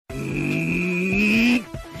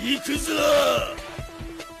くぞ。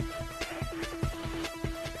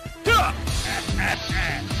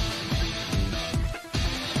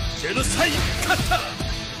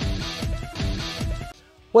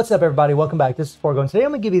What's up, everybody? Welcome back. This is Forgo, and today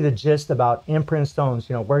I'm going to give you the gist about imprint stones,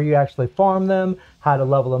 where you actually farm them, how to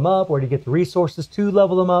level them up, where to get the resources to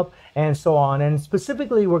level them up, and so on. And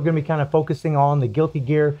specifically, we're going to be kind of focusing on the Guilty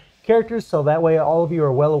Gear characters, so that way all of you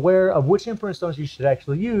are well aware of which imprint stones you should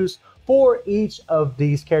actually use for each of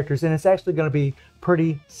these characters. And it's actually going to be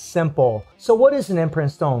pretty simple. So what is an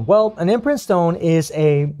imprint stone? Well, an imprint stone is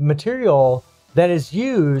a material that is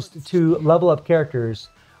used to level up characters.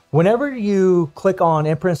 Whenever you click on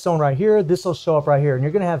imprint stone right here, this will show up right here, and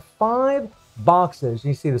you're going to have 5 boxes.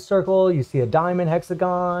 You see the circle, you see a diamond,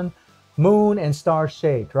 hexagon, moon, and star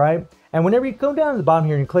shaped, right? And whenever you go down to the bottom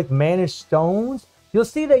here and you click manage stones, you'll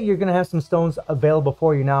see that you're going to have some stones available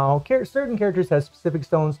for you. Now, certain characters have specific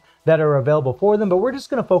stones that are available for them, but we're just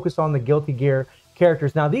going to focus on the Guilty Gear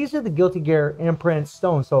characters. Now, these are the Guilty Gear imprint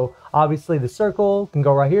stones. So obviously the circle can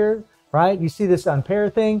go right here, right? You see this unpair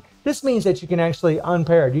thing? This means that you can actually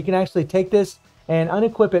unpair it. You can actually take this and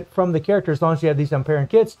unequip it from the character as long as you have these unpairing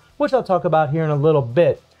kits, which I'll talk about here in a little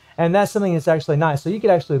bit. And that's something that's actually nice. So you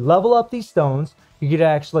could actually level up these stones. You could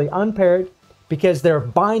actually unpair it because they're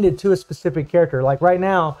binded to a specific character. Like right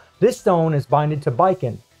now, this stone is binded to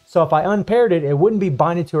Biken. So if I unpaired it, it wouldn't be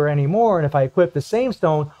binded to her anymore. And if I equip the same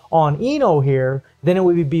stone on Eno here, then it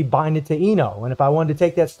would be binded to Eno. And if I wanted to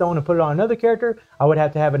take that stone and put it on another character, I would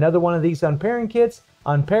have to have another one of these unpairing kits,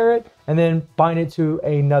 unpair it, and then bind it to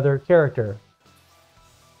another character.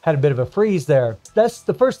 Had a bit of a freeze there. That's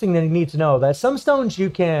the first thing that you need to know, that some stones you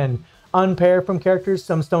can unpair from characters,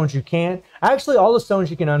 some stones you can't. Actually, all the stones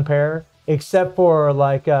you can unpair, except for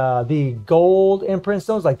like the gold imprint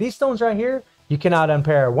stones, like these stones right here, you cannot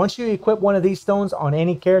unpair. Once you equip one of these stones on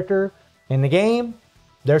any character in the game,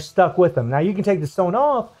 they're stuck with them. Now you can take the stone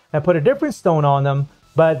off and put a different stone on them,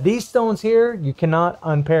 but these stones here, you cannot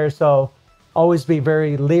unpair. So always be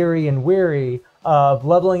very leery and weary of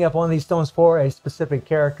leveling up one of these stones for a specific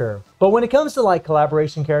character. But when it comes to like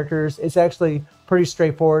collaboration characters, it's actually pretty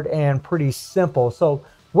straightforward and pretty simple. So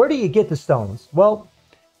where do you get the stones? Well,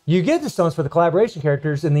 you get the stones for the collaboration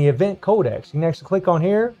characters in the event codex. You can actually click on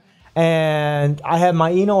here, and I have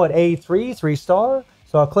my Eno at A3, 3-star.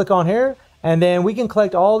 So I'll click on here, and then we can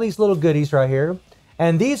collect all these little goodies right here.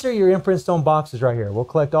 And these are your imprint stone boxes right here. We'll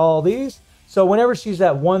collect all these. So whenever she's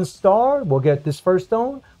at 1 star, we'll get this first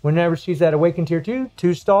stone. Whenever she's at Awakened Tier 2,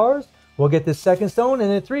 2 stars, we'll get this second stone. And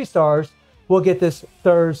then 3 stars, we'll get this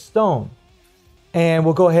third stone. And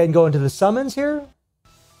we'll go ahead and go into the summons here.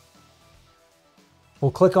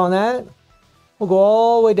 We'll click on that. We'll go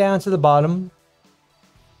all the way down to the bottom.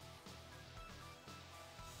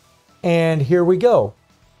 And here we go.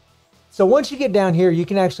 So once you get down here, you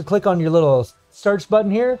can actually click on your little search button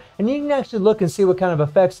here, and you can actually look and see what kind of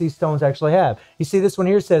effects these stones actually have. You see this one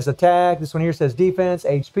here says attack, this one here says defense,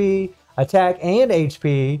 HP, attack and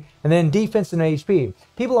HP, and then defense and HP.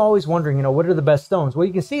 People are always wondering, what are the best stones? Well,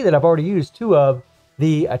 you can see that I've already used 2 of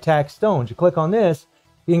the attack stones. You click on this,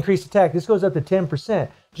 the increased attack. This goes up to 10%.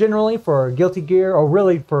 Generally for Guilty Gear, or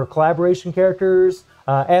really for collaboration characters,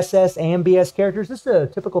 SS and BS characters, this is a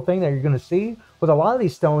typical thing that you're going to see with a lot of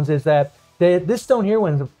these stones, is that this stone here,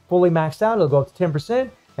 when it's fully maxed out, it'll go up to 10%,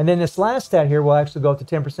 and then this last stat here will actually go up to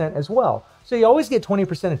 10% as well. So you always get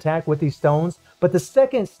 20% attack with these stones, but the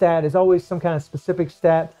second stat is always some kind of specific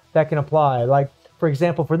stat that can apply. Like, for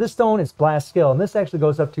example, for this stone, it's blast skill, and this actually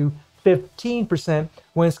goes up to 15%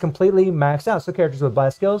 when it's completely maxed out. So characters with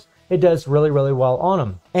blast skills, it does really, really well on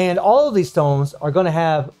them. And all of these stones are going to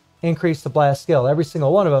have increase the blast skill, every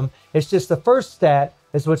single one of them. It's just the first stat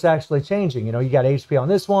is what's actually changing. You got HP on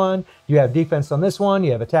this one, you have defense on this one,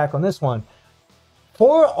 you have attack on this one.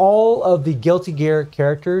 For all of the Guilty Gear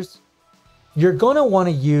characters, you're going to want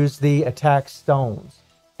to use the attack stones.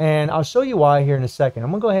 And I'll show you why here in a second.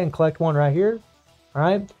 I'm going to go ahead and collect one right here. All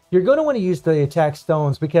right. You're going to want to use the attack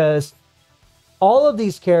stones because all of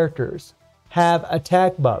these characters have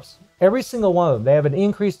attack buffs. Every single one of them, they have an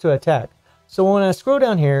increase to attack. So when I scroll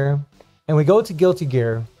down here and we go to Guilty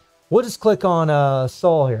Gear, we'll just click on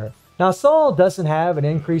Saul here. Now Saul doesn't have an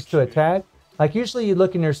increase to attack. Like usually you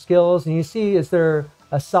look in their skills and you see, is there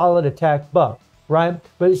a solid attack buff, right?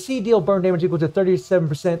 But C deal burn damage equal to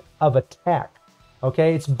 37% of attack.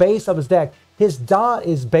 Okay, it's based off his deck. His dot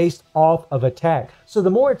is based off of attack. So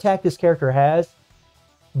the more attack this character has,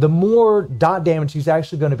 the more dot damage he's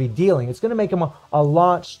actually going to be dealing. It's going to make him a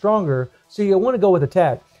lot stronger. So you want to go with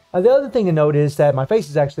attack. The other thing to note is that my face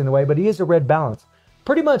is actually in the way, but he is a red balance.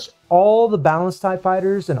 Pretty much all the balance type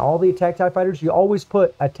fighters and all the attack type fighters, you always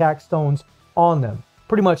put attack stones on them.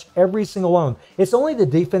 pretty much every single one. It's only the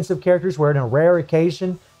defensive characters where in a rare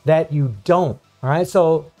occasion that you don't. All right,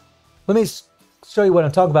 so let me show you what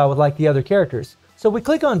I'm talking about with like the other characters. So we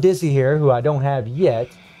click on Dizzy here, who I don't have yet.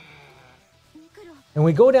 And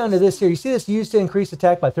we go down to this here. You see this used to increase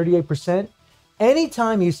attack by 38%.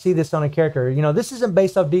 Anytime you see this on a character, you know, this isn't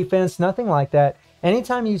based off defense, nothing like that.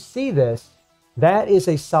 Anytime you see this, that is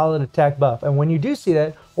a solid attack buff. And when you do see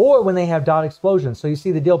that, or when they have dot explosions, so you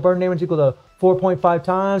see the deal burn damage equal to 4.5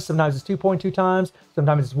 times, sometimes it's 2.2 times,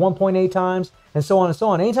 sometimes it's 1.8 times, and so on and so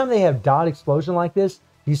on. Anytime they have dot explosion like this,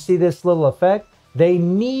 you see this little effect, they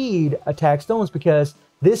need attack stones because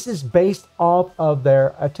this is based off of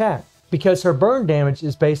their attack. Because her burn damage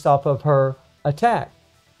is based off of her attack,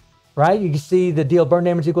 right? You can see the deal burn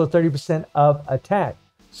damage equal to 30% of attack.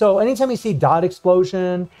 So anytime you see dot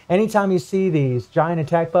explosion, anytime you see these giant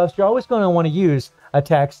attack buffs, you're always going to want to use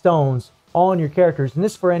attack stones on your characters. And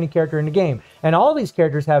this is for any character in the game. And all these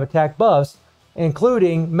characters have attack buffs,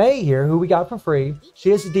 including Mei here, who we got for free.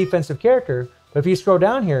 She is a defensive character, but if you scroll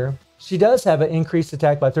down here, she does have an increased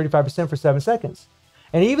attack by 35% for 7 seconds.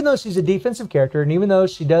 And even though she's a defensive character, and even though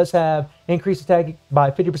she does have increased attack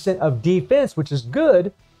by 50% of defense, which is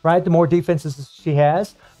good, right? The more defenses she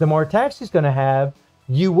has, the more attacks she's going to have.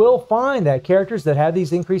 You will find that characters that have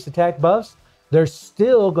these increased attack buffs, they're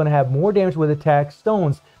still going to have more damage with attack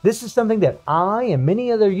stones. This is something that I and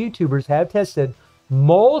many other YouTubers have tested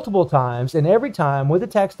multiple times, and every time with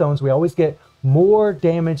attack stones, we always get more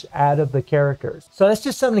damage out of the characters. So that's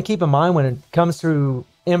just something to keep in mind when it comes to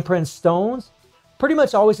imprint stones. Pretty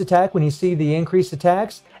much always attack when you see the increased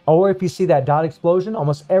attacks, or if you see that dot explosion,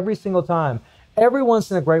 almost every single time. Every once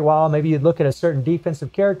in a great while, maybe you'd look at a certain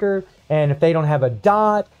defensive character, and if they don't have a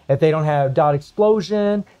dot, if they don't have dot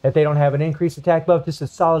explosion, if they don't have an increased attack buff, just a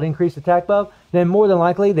solid increased attack buff, then more than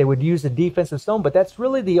likely they would use a defensive stone. But that's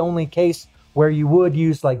really the only case where you would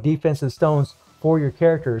use like defensive stones for your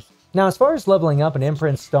characters. Now, as far as leveling up an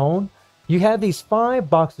imprint stone, you have these 5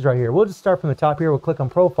 boxes right here. We'll just start from the top here. We'll click on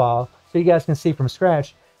profile so you guys can see from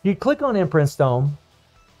scratch. You click on imprint stone,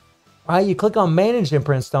 right? You click on manage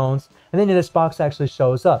imprint stones, and then this box actually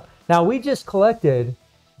shows up. Now, we just collected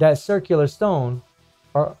that circular stone,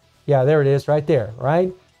 or yeah, there it is right there,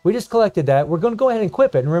 right? We just collected that. We're going to go ahead and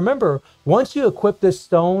equip it. And remember, once you equip this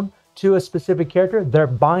stone to a specific character, they're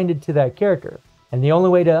binded to that character. And the only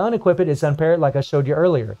way to unequip it is unpair it like I showed you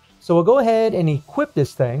earlier. So we'll go ahead and equip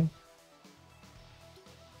this thing.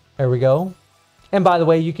 There we go. And by the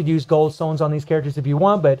way, you could use gold stones on these characters if you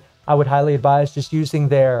want, but I would highly advise just using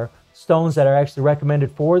their stones that are actually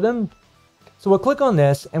recommended for them. So we'll click on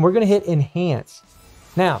this, and we're going to hit Enhance.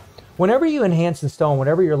 Now, whenever you enhance a stone,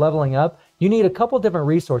 whenever you're leveling up, you need a couple different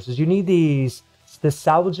resources. You need this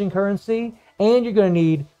salvaging currency, and you're going to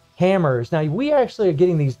need hammers. Now, we actually are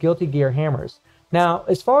getting these Guilty Gear hammers. Now,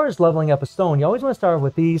 as far as leveling up a stone, you always want to start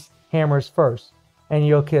with these hammers first. And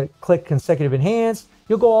you'll click Consecutive Enhance.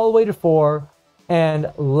 You'll go all the way to 4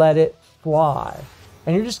 and let it fly.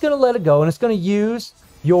 And you're just going to let it go, and it's going to use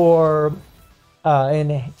your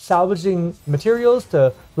salvaging materials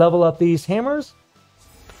to level up these hammers.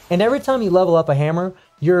 And every time you level up a hammer,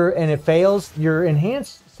 and it fails, your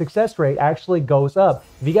enhanced success rate actually goes up.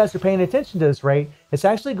 If you guys are paying attention to this rate, it's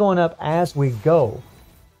actually going up as we go.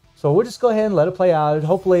 So we'll just go ahead and let it play out.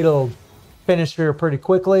 Hopefully it'll finish here pretty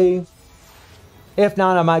quickly. If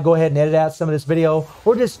not, I might go ahead and edit out some of this video,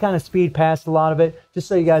 or just kind of speed past a lot of it, just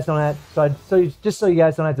so you guys don't have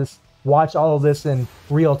to watch all of this in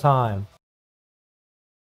real time.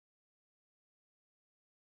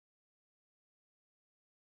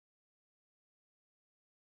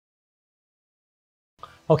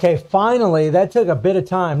 Okay, finally, that took a bit of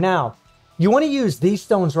time. Now, you want to use these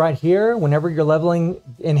stones right here whenever you're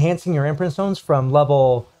enhancing your imprint stones from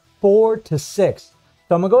level 4 to 6.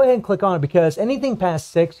 So I'm going to go ahead and click on it because anything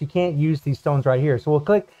past 6, you can't use these stones right here. So we'll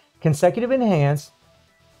click Consecutive Enhance.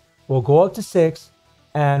 We'll go up to 6,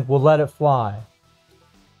 and we'll let it fly.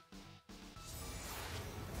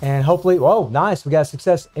 And hopefully, whoa, nice. We got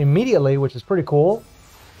success immediately, which is pretty cool.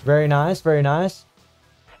 Very nice, very nice.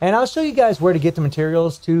 And I'll show you guys where to get the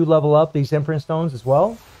materials to level up these imprint stones as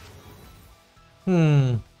well. All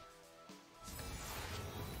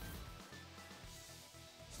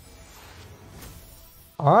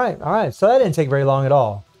right. So that didn't take very long at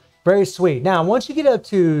all. Very sweet. Now, once you get up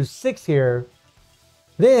to 6 here,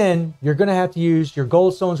 then you're going to have to use your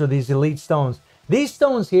gold stones or these elite stones. These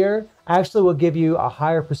stones here actually will give you a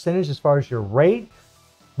higher percentage as far as your rate.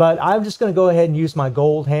 But I'm just going to go ahead and use my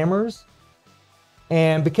gold hammers.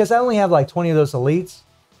 And because I only have like 20 of those elites,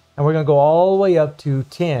 and we're going to go all the way up to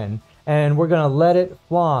 10, and we're going to let it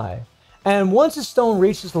fly. And once a stone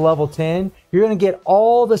reaches the level 10, you're going to get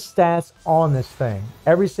all the stats on this thing.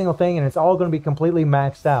 Every single thing, and it's all going to be completely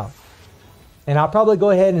maxed out. And I'll probably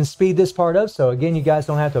go ahead and speed this part up, so again, you guys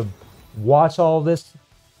don't have to watch all of this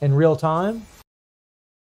in real time.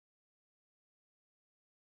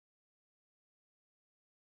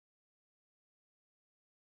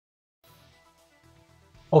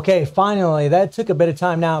 Okay, finally, that took a bit of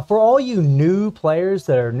time. Now, for all you new players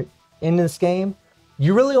that are in this game,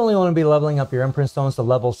 you really only want to be leveling up your imprint stones to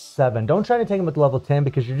level 7. Don't try to take them at level 10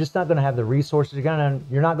 because you're just not going to have the resources. You're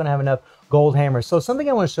not going to have enough gold hammers. So something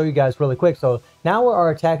I want to show you guys really quick. So now our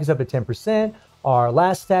attack is up at 10%, our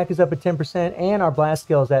last attack is up at 10%, and our blast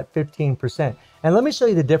skill is at 15%. And let me show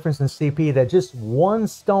you the difference in CP that just one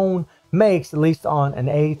stone makes, at least on an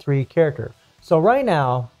A3 character. So right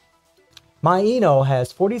now, my Eno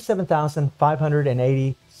has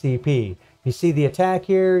 47,580 CP. You see the attack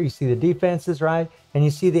here, you see the defenses, right? And you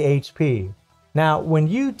see the HP. Now, when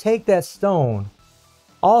you take that stone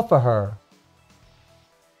off of her,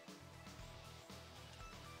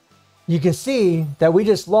 you can see that we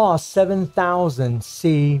just lost 7,000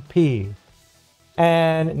 CP.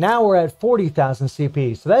 And now we're at 40,000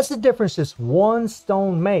 CP. So that's the difference just one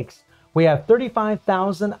stone makes. We have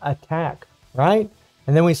 35,000 attack, right?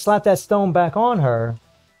 And then we slap that stone back on her.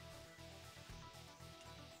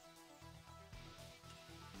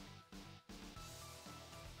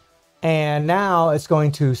 And now it's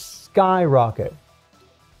going to skyrocket,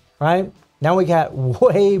 right? Now we got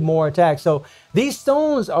way more attack. So these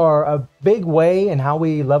stones are a big way in how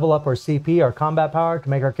we level up our CP, our combat power, to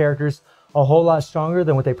make our characters a whole lot stronger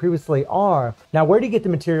than what they previously are. Now, where do you get the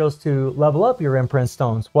materials to level up your imprint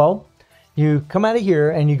stones? Well, you come out of here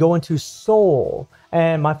and you go into Soul.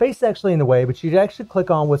 And my face is actually in the way, but you'd actually click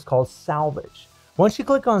on what's called Salvage. Once you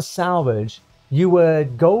click on Salvage, you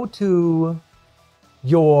would go to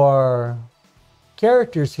your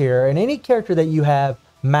characters here, and any character that you have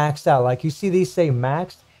maxed out, like you see these say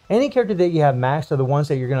maxed, any character that you have maxed are the ones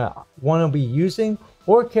that you're going to want to be using,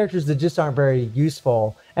 or characters that just aren't very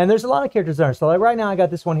useful. And there's a lot of characters that aren't. So like right now I got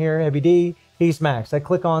this one here, Heavy D, he's maxed. I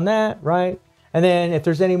click on that, right? And then if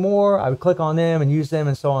there's any more, I would click on them and use them,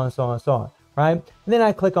 and so on and so on and so on, right? And then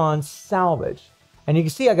I click on Salvage. And you can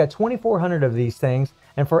see I got 2,400 of these things.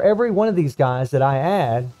 And for every one of these guys that I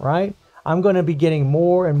add, right, I'm going to be getting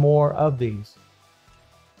more and more of these.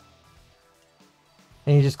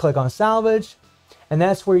 And you just click on Salvage. And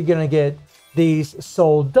that's where you're going to get these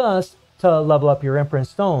soul dust to level up your imprint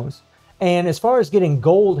stones. And as far as getting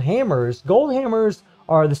gold hammers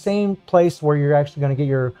are the same place where you're actually going to get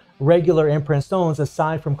your regular imprint stones,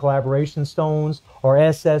 aside from collaboration stones or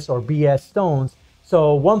SS or BS stones.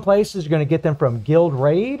 So one place is you're going to get them from Guild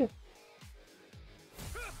Raid.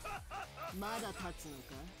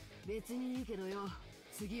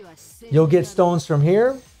 You'll get stones from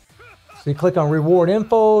here. So you click on reward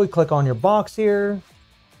info, you click on your box here,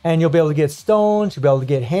 and you'll be able to get stones, you'll be able to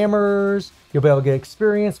get hammers, you'll be able to get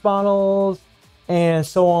experience bottles, and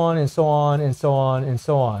so on and so on and so on and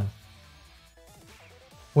so on.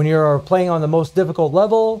 When you're playing on the most difficult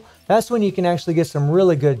level, that's when you can actually get some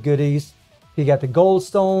really good goodies. You got the gold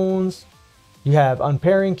stones, you have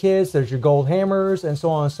unpairing kits, there's your gold hammers, and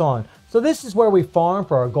so on and so on. So this is where we farm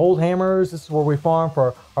for our gold hammers. This is where we farm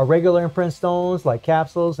for our regular imprint stones like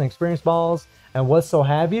capsules and experience balls and what so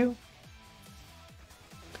have you.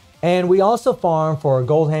 And we also farm for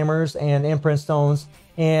gold hammers and imprint stones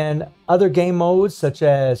in other game modes such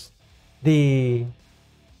as the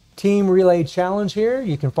Team Relay Challenge here.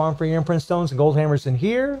 You can farm for your imprint stones and gold hammers in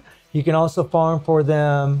here. You can also farm for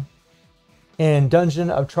them in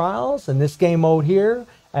Dungeon of Trials in this game mode here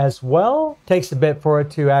as well. Takes a bit for it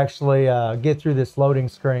to actually get through this loading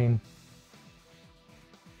screen.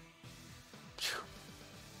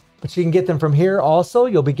 But you can get them from here also.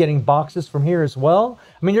 You'll be getting boxes from here as well.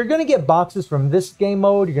 I mean, you're going to get boxes from this game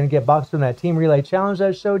mode. You're going to get boxes from that Team Relay Challenge that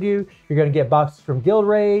I showed you. You're going to get boxes from Guild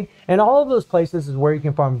Raid. And all of those places is where you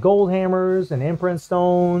can farm gold hammers and imprint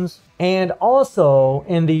stones. And also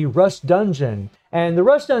in the Rush Dungeon. And the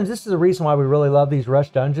Rush Dungeons, this is the reason why we really love these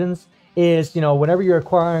Rush Dungeons, is, you know, whenever you're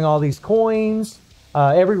acquiring all these coins,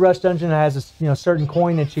 every Rush Dungeon has a certain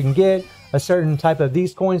coin that you can get, a certain type of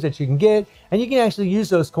these coins that you can get, and you can actually use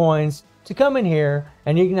those coins to come in here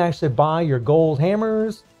and you can actually buy your gold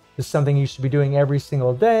hammers. This is something you should be doing every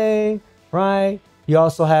single day, right? You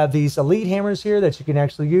also have these elite hammers here that you can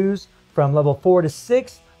actually use from level 4 to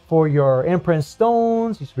 6 for your imprint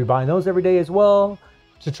stones. You should be buying those every day as well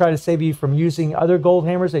to try to save you from using other gold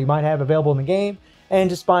hammers that you might have available in the game. and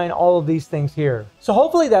just find all of these things here. So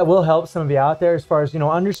hopefully that will help some of you out there as far as,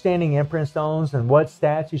 understanding imprint stones and what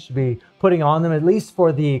stats you should be putting on them, at least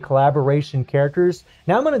for the collaboration characters.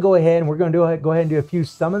 Now I'm going to go ahead and we're going to go ahead and do a few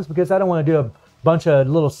summons because I don't want to do a bunch of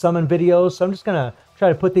little summon videos. So I'm just going to try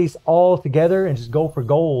to put these all together and just go for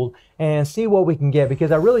gold and see what we can get,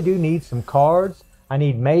 because I really do need some cards. I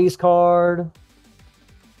need May's card.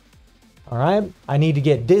 All right. I need to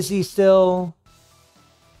get Dizzy still.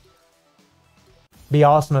 Be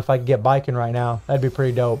awesome if I could get Biking right now. That'd be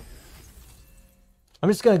pretty dope. I'm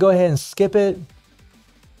just going to go ahead and skip it.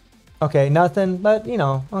 Okay, nothing, but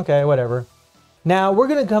okay, whatever. Now we're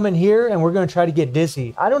going to come in here and we're going to try to get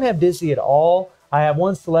Dizzy. I don't have Dizzy at all. I have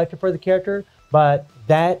one selected for the character, but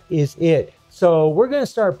that is it. So we're going to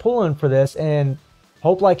start pulling for this and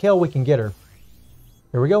hope like hell we can get her.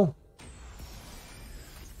 Here we go.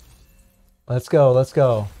 Let's go, let's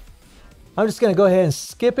go. I'm just going to go ahead and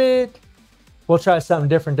skip it. We'll try something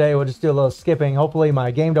different today. We'll just do a little skipping. Hopefully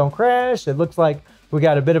my game don't crash. It looks like we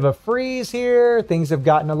got a bit of a freeze here. Things have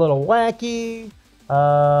gotten a little wacky.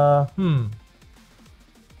 Yeah.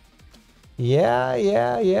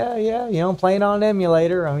 Playing on an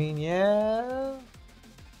emulator. I mean, yeah.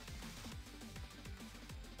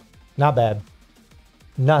 Not bad.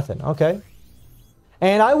 Nothing. Okay.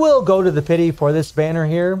 And I will go to the pity for this banner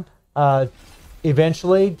here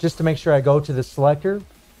eventually, just to make sure I go to the selector.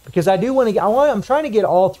 Because I do want to get, I'm trying to get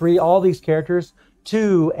all these characters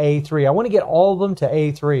to A3. I want to get all of them to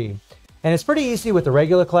A3. And it's pretty easy with the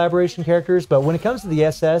regular collaboration characters, but when it comes to the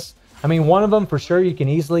SS, I mean, one of them for sure you can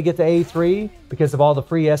easily get to A3 because of all the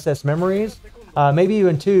free SS memories. Maybe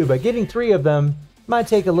even 2, but getting 3 of them might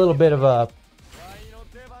take a little bit of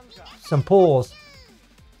some pulls.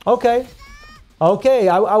 Okay. Okay,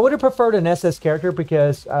 I would have preferred an SS character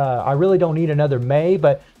because I really don't need another May,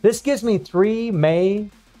 but this gives me 3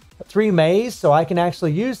 Mays, so I can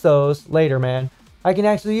actually use those later, man. I can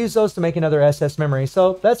actually use those to make another SS memory,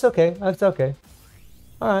 so that's okay. That's okay.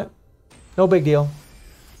 All right. No big deal.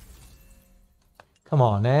 Come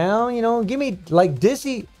on now, give me, like,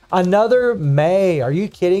 Dizzy. Another May. Are you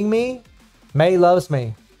kidding me? May loves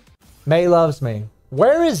me. May loves me.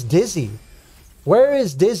 Where is Dizzy? Where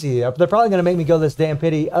is Dizzy? They're probably going to make me go this damn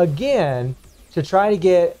pity again to try to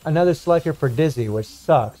get another selector for Dizzy, which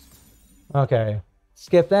sucks. Okay.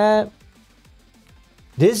 Skip that.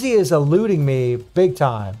 Dizzy is eluding me big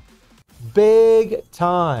time. Big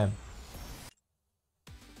time.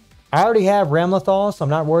 I already have Ramlethal, so I'm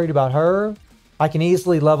not worried about her. I can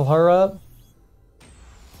easily level her up.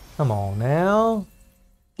 Come on now.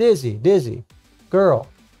 Dizzy, Dizzy. Girl,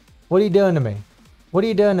 what are you doing to me? What are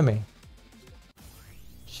you doing to me?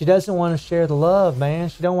 She doesn't want to share the love, man.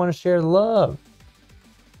 She don't want to share the love.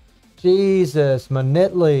 Jesus,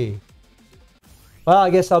 Manitli. Well, I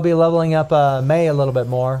guess I'll be leveling up May a little bit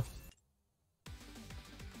more.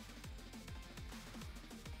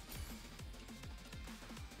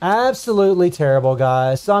 Absolutely terrible,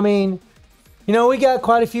 guys. So, I mean, we got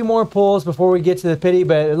quite a few more pulls before we get to the pity,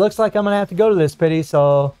 but it looks like I'm going to have to go to this pity,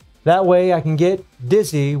 so that way I can get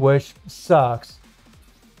Dizzy, which sucks.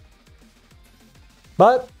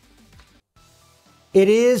 But it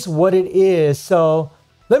is what it is. So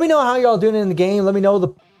let me know how y'all doing in the game. Let me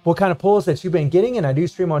know what kind of pulls that you've been getting. And I do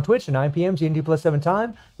stream on Twitch at 9 p.m. GMT+7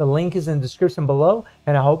 time. The link is in the description below.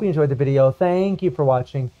 And I hope you enjoyed the video. Thank you for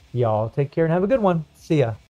watching. Y'all take care and have a good one. See ya.